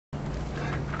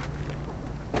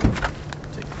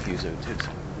goes out too,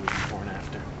 so we'll do it before and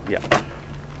after. Yeah.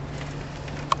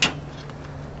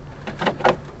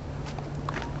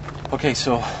 Okay,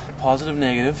 so positive,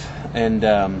 negative, and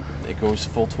it goes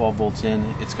full 12 volts in.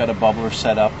 It's got a bubbler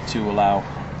set up to allow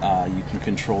you can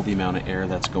control the amount of air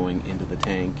that's going into the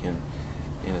tank, and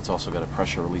it's also got a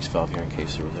pressure release valve here in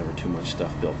case there was ever too much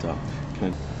stuff built up.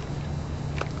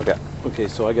 Okay,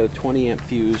 so I got a 20 amp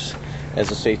fuse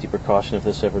as a safety precaution. If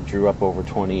this ever drew up over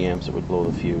 20 amps, it would blow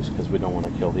the fuse because we don't want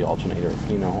to kill the alternator,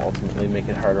 you know, ultimately make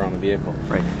it harder on the vehicle.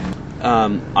 Right.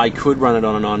 I could run it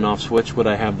on an on and off switch. What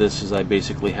I have this is I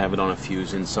basically have it on a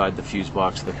fuse inside the fuse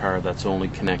box of the car that's only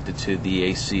connected to the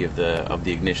AC of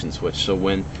the ignition switch. So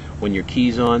when your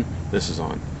key's on, this is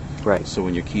on. Right. So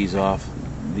when your key's off,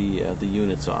 the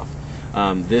unit's off.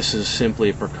 This is simply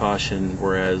a precaution,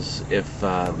 whereas if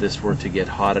this were to get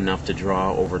hot enough to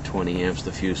draw over 20 amps,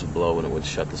 the fuse would blow and it would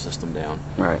shut the system down.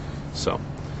 Right. So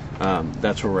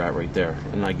that's where we're at right there.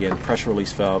 And again, pressure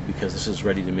release valve, because this is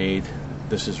ready-made.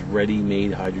 This is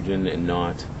ready-made hydrogen and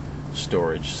not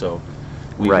storage. So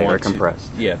we right, want or compressed.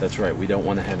 Yeah, that's right. We don't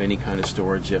want to have any kind of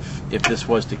storage. If this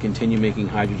was to continue making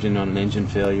hydrogen on an engine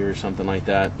failure or something like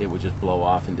that, it would just blow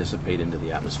off and dissipate into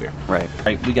the atmosphere. Right.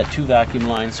 Right. We got two vacuum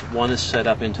lines. One is set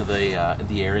up into the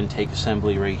air intake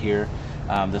assembly right here.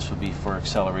 This would be for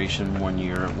acceleration when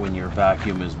your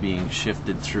vacuum is being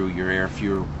shifted through your air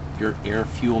fuel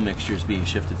mixture is being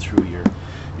shifted through your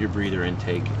breather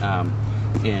intake.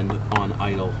 And on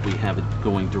idle, we have it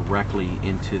going directly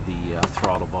into the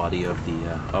throttle body of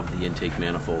the intake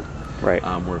manifold, right,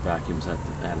 where vacuum's at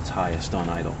its highest on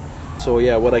idle. So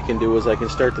yeah, what I can do is I can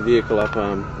start the vehicle up,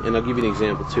 and I'll give you an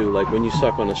example too. Like when you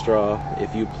suck on a straw,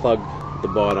 if you plug the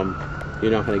bottom,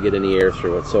 you're not going to get any air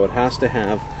through it. So it has to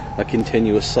have a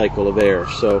continuous cycle of air.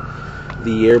 So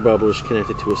the air bubble is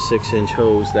connected to a 6-inch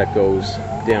hose that goes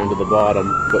down to the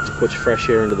bottom, but puts fresh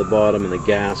air into the bottom, and the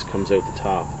gas comes out the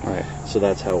top. Right. So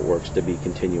that's how it works, to be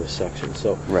continuous suction.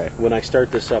 So right, when I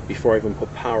start this up, before I even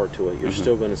put power to it, you're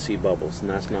still going to see bubbles, and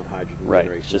that's not hydrogen right,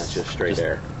 generation, that's just straight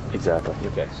air. Exactly.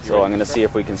 Okay. So I'm going to see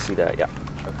if we can see that. Yeah.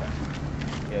 Okay.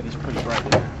 Yeah, it is pretty bright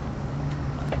in there.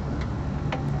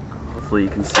 Hopefully you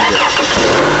can see it.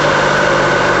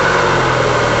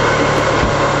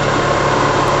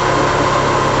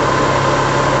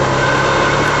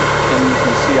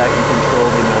 I can control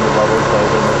the amount of bubbles by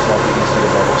the myself. You can see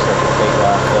the bubbles start to fade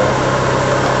off there.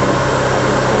 I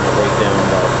can turn it right down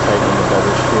by tightening the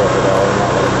bubble screw up at all and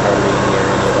not letting hardly any air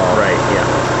in at all. Right, yeah.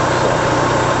 So.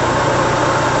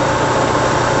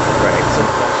 Right. So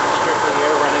that's strictly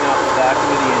air running off the back of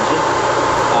the engine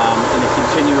in a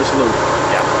continuous loop.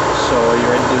 Yeah. So are you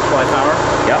ready to do fly power?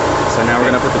 Yeah. So now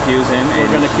we're going to put the fuse in. We're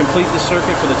going to complete the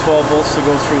circuit for the 12 volts to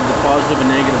go through the positive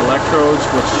and negative electrodes,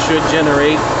 which should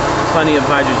generate plenty of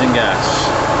hydrogen gas.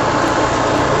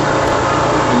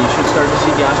 And you should start to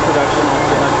see gas production off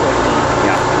the hatch right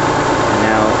now. Yeah. And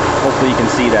now, hopefully you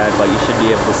can see that, but you should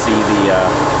be able to see the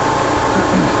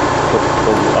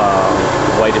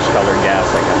whitish colored gas,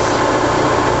 I guess.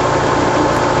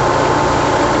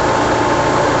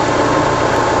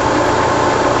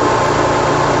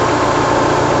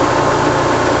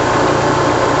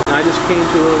 I just came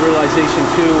to a realization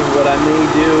too, what I may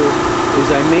do is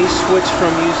I may switch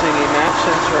from using a map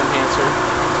sensor enhancer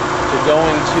to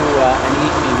going to an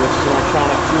EFI, which is an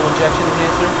electronic fuel injection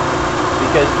enhancer,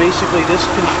 because basically this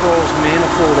controls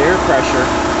manifold air pressure,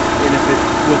 and if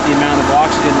with the amount of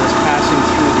oxygen that's passing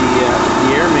through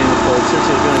the air manifold, since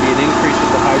there's going to be an increase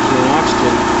with the hydrogen and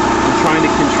oxygen, I'm trying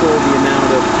to control the amount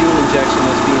of fuel injection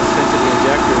that's being sent to the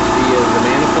injectors via the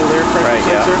manifold air pressure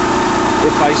sensor. Yeah.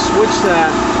 If I switch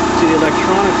that to the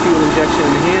electronic fuel injection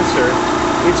enhancer,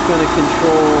 it's going to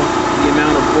control the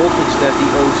amount of voltage that the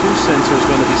O2 sensor is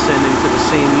going to be sending to the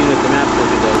same unit the map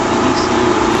filter does, the ECU,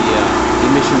 the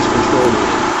emissions control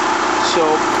unit. So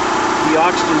the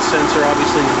oxygen sensor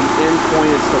obviously is the end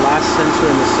point, it's the last sensor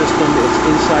in the system, it's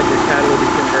inside your catalytic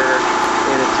converter,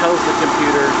 and it tells the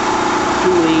computer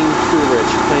too lean, too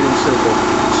rich, plain and simple.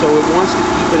 So it wants to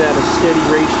keep it at a steady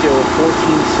ratio of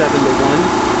 14:7 to 1,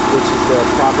 which is the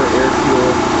proper air-fuel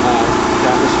to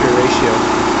atmosphere ratio.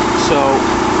 So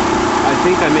I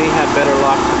think I may have better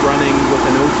luck running with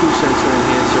an O2 sensor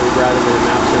enhancer rather than a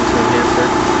map sensor enhancer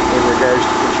in regards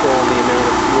to controlling the amount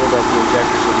of fuel that the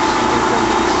injectors are receiving from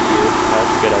the ECU.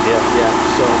 That's a good idea. Yeah,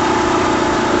 so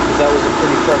that was a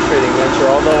pretty frustrating venture,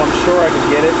 although I'm sure I could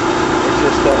get it. It's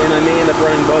just, and I may end up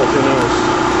running both, who knows.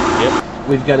 Yep.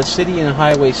 We've got a city and a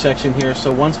highway section here,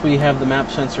 so once we have the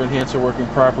map sensor enhancer working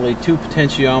properly, two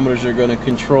potentiometers are going to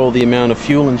control the amount of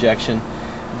fuel injection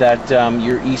that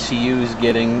your ECU is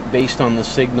getting based on the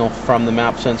signal from the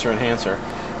map sensor enhancer.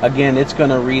 Again, it's going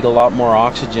to read a lot more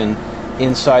oxygen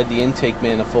inside the intake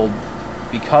manifold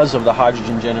because of the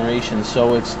hydrogen generation.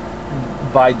 So it's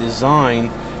by design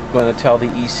going to tell the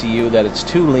ECU that it's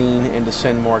too lean and to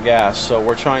send more gas. So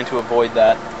we're trying to avoid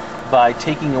that by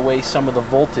taking away some of the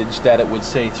voltage that it would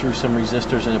say through some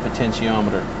resistors and a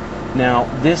potentiometer. Now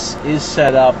this is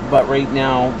set up, but right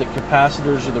now the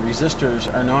capacitors or the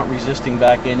resistors are not resisting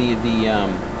back any of the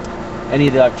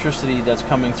electricity that's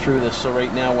coming through this. So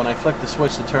right now when I flick the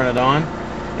switch to turn it on,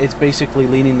 it's basically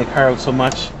leaning the car out so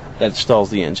much that it stalls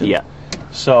the engine. Yeah.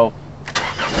 So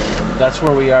that's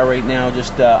where we are right now.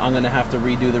 Just I'm going to have to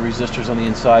redo the resistors on the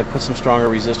inside, put some stronger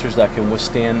resistors that can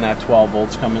withstand that 12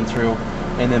 volts coming through,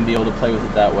 and then be able to play with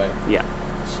it that way. Yeah.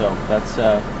 So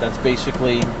that's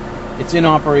basically, it's in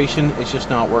operation, it's just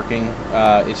not working.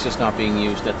 It's just not being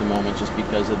used at the moment just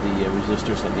because of the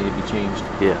resistors that need to be changed.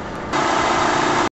 Yeah.